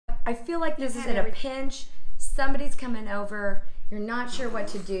I feel like this is in a pinch. Somebody's coming over. You're not sure what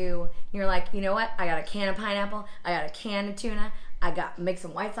to do. You're like, you know what? I got a can of pineapple. I got a can of tuna. I got make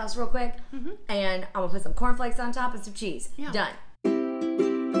some white sauce real quick, and I'm gonna put some corn flakes on top and some cheese. Yeah. Done.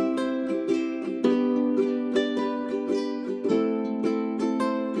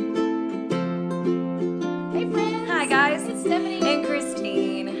 Hey friends! Hi guys, It's Stephanie and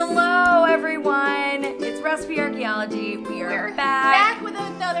Christine. Hello everyone. It's Recipe Archaeology. We're back with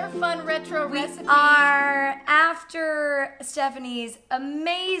another fun retro recipe. We are after Stephanie's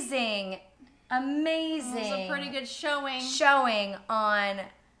amazing. It was a pretty good showing on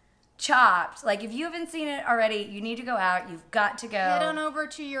Chopped. Like, if you haven't seen it already, you need to go out. You've got to go. Head on over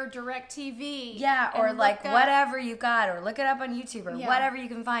to your DirecTV. Yeah, or like whatever you got, or look it up on YouTube, or whatever you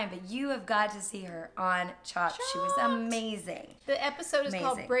can find. But you have got to see her on Chopped. She was amazing. The episode is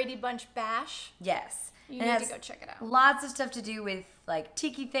called Brady Bunch Bash. Yes. You need to go check it out. Lots of stuff to do with like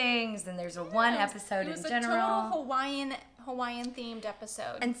tiki things, and there's one episode in general. It was a total Hawaiian themed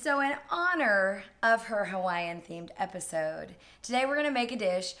episode. And so in honor of her Hawaiian themed episode, today we're going to make a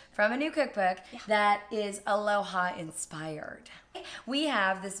dish from a new cookbook that is Aloha inspired. We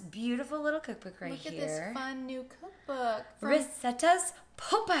have this beautiful little cookbook here. Look at this fun new cookbook. Recetas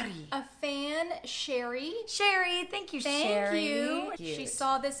Popari. A fan, Sherry. Sherry, thank you, Sherry. Thank you. She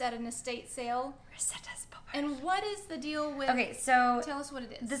saw this at an estate sale. Recetas Popari. And what is the deal with... Okay, so... Tell us what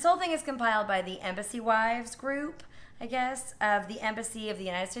it is. This whole thing is compiled by the Embassy Wives group, I guess, of the Embassy of the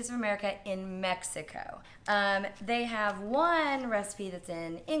United States of America in Mexico. They have one recipe that's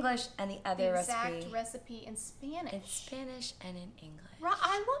in English and the other recipe in Spanish. In Spanish and in English.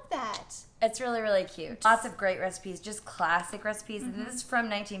 I love that. It's really, really cute. Lots of great recipes, just classic recipes. This is from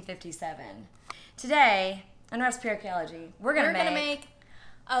 1957. Today, on Recipe Archaeology, we're going to make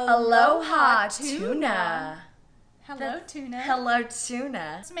Aloha tuna. Hello, tuna. Hello,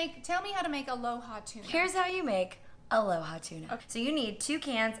 tuna. Tell me how to make Aloha tuna. Here's how you make Aloha tuna. Okay. So you need 2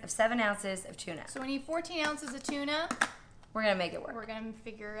 cans of 7 ounces of tuna. So we need 14 ounces of tuna. We're going to make it work. We're going to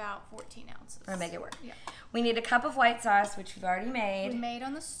figure out 14 ounces. We're going to make it work. Yeah. We need a cup of white sauce, which we've already made. We made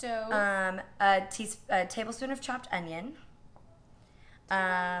on the stove. A tablespoon of chopped onion.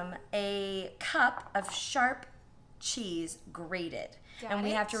 A cup of sharp cheese grated. And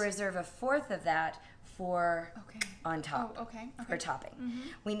we have to reserve a 1/4 of that for on top for topping.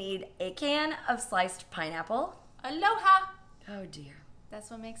 We need a can of sliced pineapple. Aloha. Oh dear. That's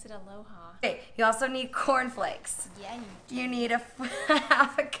what makes it aloha. Okay, you also need corn flakes. Yeah, you need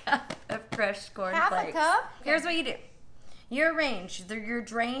half a cup of crushed corn flakes. Half a cup? Here's what you do. You arrange your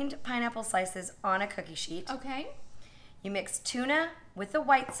drained pineapple slices on a cookie sheet. Okay. You mix tuna with the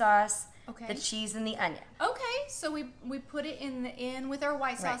white sauce, the cheese, and the onion. Okay, so we put it in with our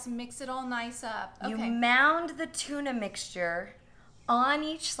white sauce and mix it all nice up. Okay. You mound the tuna mixture on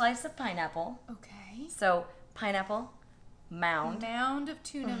each slice of pineapple. Okay. So pineapple, mound. Mound of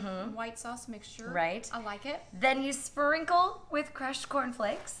tuna white sauce mixture. Right. I like it. Then you sprinkle with crushed corn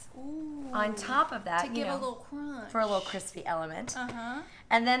flakes on top of that. To give a little crunch. For a little crispy element. Uh-huh.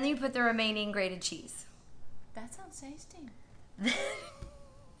 And then you put the remaining grated cheese. That sounds tasty.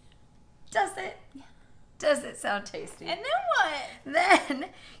 Does it? Yeah. Does it sound tasty? And then what? Then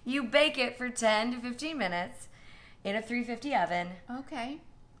you bake it for 10 to 15 minutes in a 350 oven. Okay.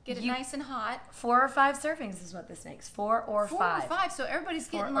 Get it nice and hot. 4 or 5 servings is what this makes. 4 or 5. 4 or 5. So everybody's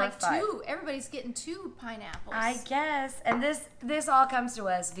getting like 2. Everybody's getting 2 pineapples. I guess. And this all comes to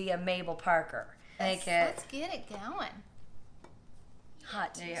us via Mabel Parker. Let's get it going.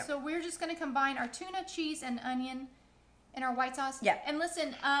 Hot damn. So we're just going to combine our tuna, cheese, and onion in our white sauce. Yeah. And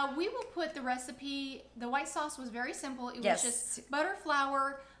listen, we will put the recipe. The white sauce was very simple. It was just butter,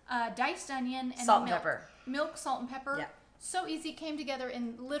 flour, diced onion, and salt and pepper. Milk, salt, and pepper. Yeah. So easy. It came together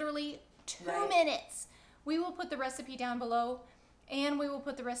in literally 2 minutes. We will put the recipe down below, and we will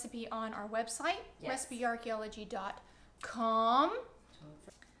put the recipe on our website, recipearchaeology.com.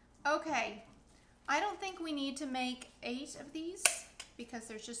 Okay. I don't think we need to make 8 of these because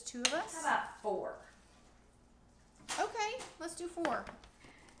there's just 2 of us. How about 4? Okay, let's do 4.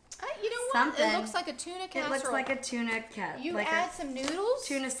 You know what? It looks like a tuna casserole. It looks like a tuna casserole. You add some noodles?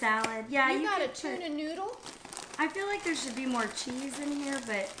 Tuna salad. Yeah, you got a tuna noodle? I feel like there should be more cheese in here,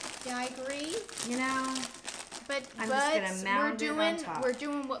 but... Yeah, I agree. You know... But I'm just going to mound it on top. We're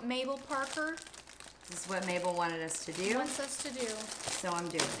doing what Mabel Parker... This is what Mabel wanted us to do. Wants us to do. So I'm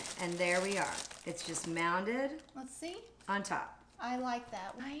doing it. And there we are. It's just mounded. Let's see. On top. I like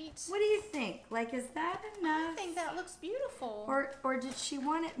that. Right. What do you think? Like, is that enough? I think that looks beautiful. Or did she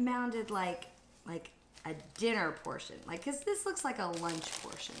want it mounded like a dinner portion? Like, because this looks like a lunch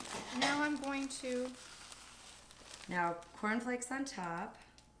portion. Now I'm going to... Now, cornflakes on top.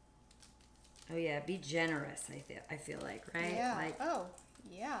 Oh yeah, be generous. I feel like, right? Yeah. Like, oh,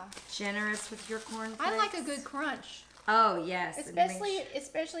 yeah. generous with your corn flakes. I like a good crunch. Oh yes.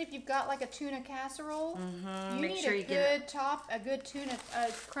 Especially if you've got like a tuna casserole. Mm-hmm. You Make need sure you get a good tuna,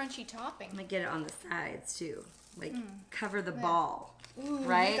 crunchy topping. I'm gonna get it on the sides too. Like cover the ball. Ooh,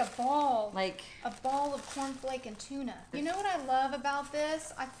 right? Like a ball. Like a ball of cornflake and tuna. You know what I love about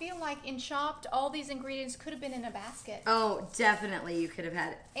this? I feel like in Chopped, all these ingredients could have been in a basket. oh, definitely you could have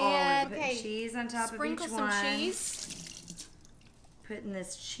had all of it. Put cheese on top of each Sprinkle some one. cheese. Putting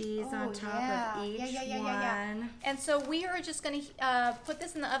this cheese on top of each one. And so we are just going to put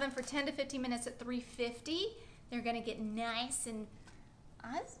this in the oven for 10 to 15 minutes at 350. They're going to get nice and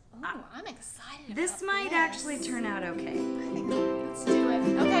I'm excited about this. Might actually turn out okay. I think let's do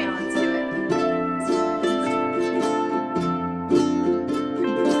it. Okay, now let's do it.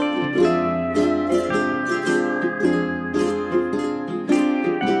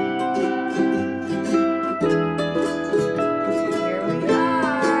 Here we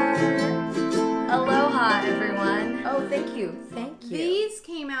are. Aloha, everyone. Oh, thank you. Thank you. These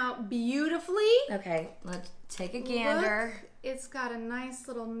came out beautifully. Okay, let's take a gander. Look, it's got a nice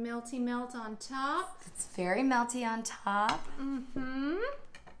little melty melt on top. It's very melty on top. Mm-hmm.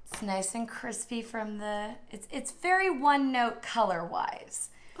 It's nice and crispy from the... It's very one-note color-wise.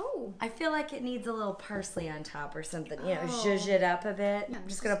 Oh. I feel like it needs a little parsley on top or something. You know, zhuzh it up a bit. I'm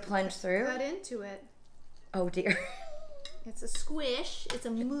just going to plunge through. Cut into it. Oh, dear. It's a squish. It's a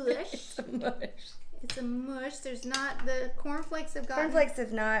mush. It's a mush. It's a mush. There's not... The cornflakes have gotten... Cornflakes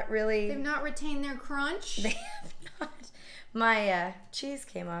have not really... They've not retained their crunch. They have not. My cheese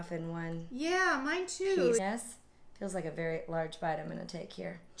came off in one Yeah, mine too. piece. Yes. Feels like a very large bite I'm going to take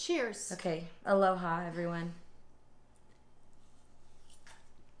here. Cheers. Okay. Aloha, everyone.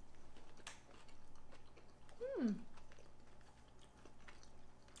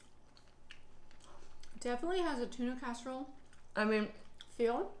 Definitely has a tuna casserole I mean,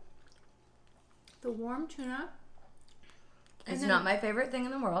 feel. The warm tuna. it's not my favorite thing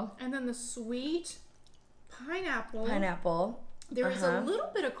in the world. And then the sweet pineapple. Pineapple. There is a little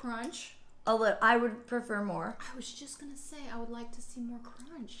bit of crunch. I would prefer more. I was just going to say, I would like to see more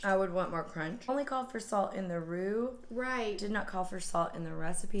crunch. I would want more crunch. Only called for salt in the roux. Right. Did not call for salt in the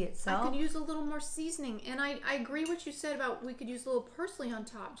recipe itself. I could use a little more seasoning. And I agree what you said about we could use a little parsley on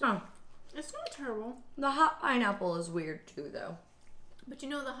top. Oh. It's not terrible. The hot pineapple is weird too, though. But you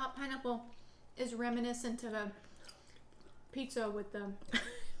know, the hot pineapple is reminiscent of a pizza with the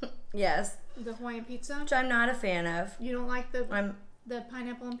Yes. the Hawaiian pizza. Which I'm not a fan of. You don't like the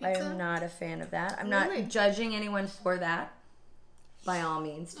pineapple on I pizza? am not a fan of that. I'm Really? not judging anyone for that. By all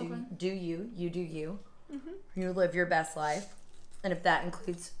means, do you do you. Mm-hmm. You live your best life. And if that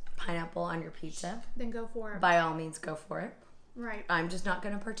includes pineapple on your pizza, Then go for it. by all means, go for it. Right. I'm just not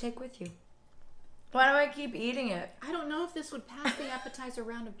going to partake with you. Why do I keep eating it? I don't know if this would pass the appetizer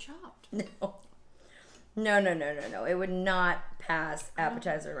round of Chopped. No. It would not pass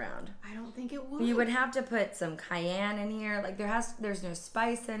appetizer round. I don't think it would. You would have to put some cayenne in here. Like there's no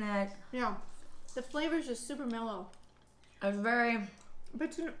spice in it. Yeah. The flavor's just super mellow. It's very...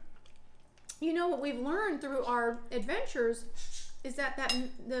 But you know what we've learned through our adventures is that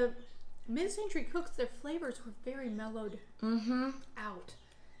the mid-century cooks, their flavors were very mellowed out.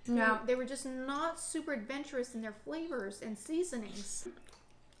 Yeah. They were just not super adventurous in their flavors and seasonings.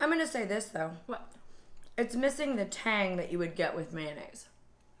 I'm going to say this, though. What? It's missing the tang that you would get with mayonnaise.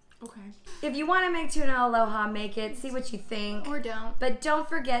 Okay. If you want to make tuna aloha, make it. See what you think. Or don't. But don't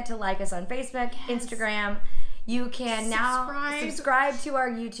forget to like us on Facebook, Instagram. You can now subscribe to our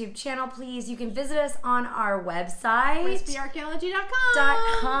YouTube channel, please. You can visit us on our website.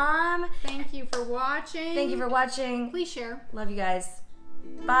 RecipeArchaeology.com. Thank you for watching. Thank you for watching. Please share. Love you guys.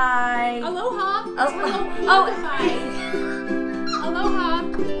 Bye. Aloha. Bye. Aloha.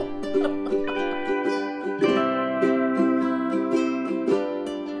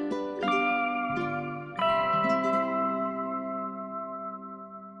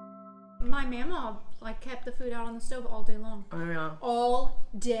 My mama kept the food out on the stove all day long. I know. All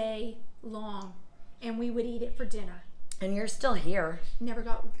day long. And we would eat it for dinner. And you're still here. Never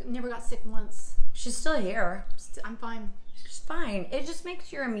got sick once. She's still here. I'm fine. She's fine. It just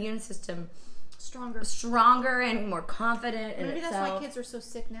makes your immune system stronger and more confident in Maybe itself. that's why kids are so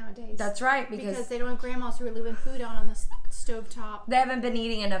sick nowadays. That's right, because they don't have grandmas who are leaving food out on the stove top. They haven't been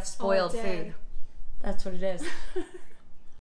eating enough spoiled food. That's what it is.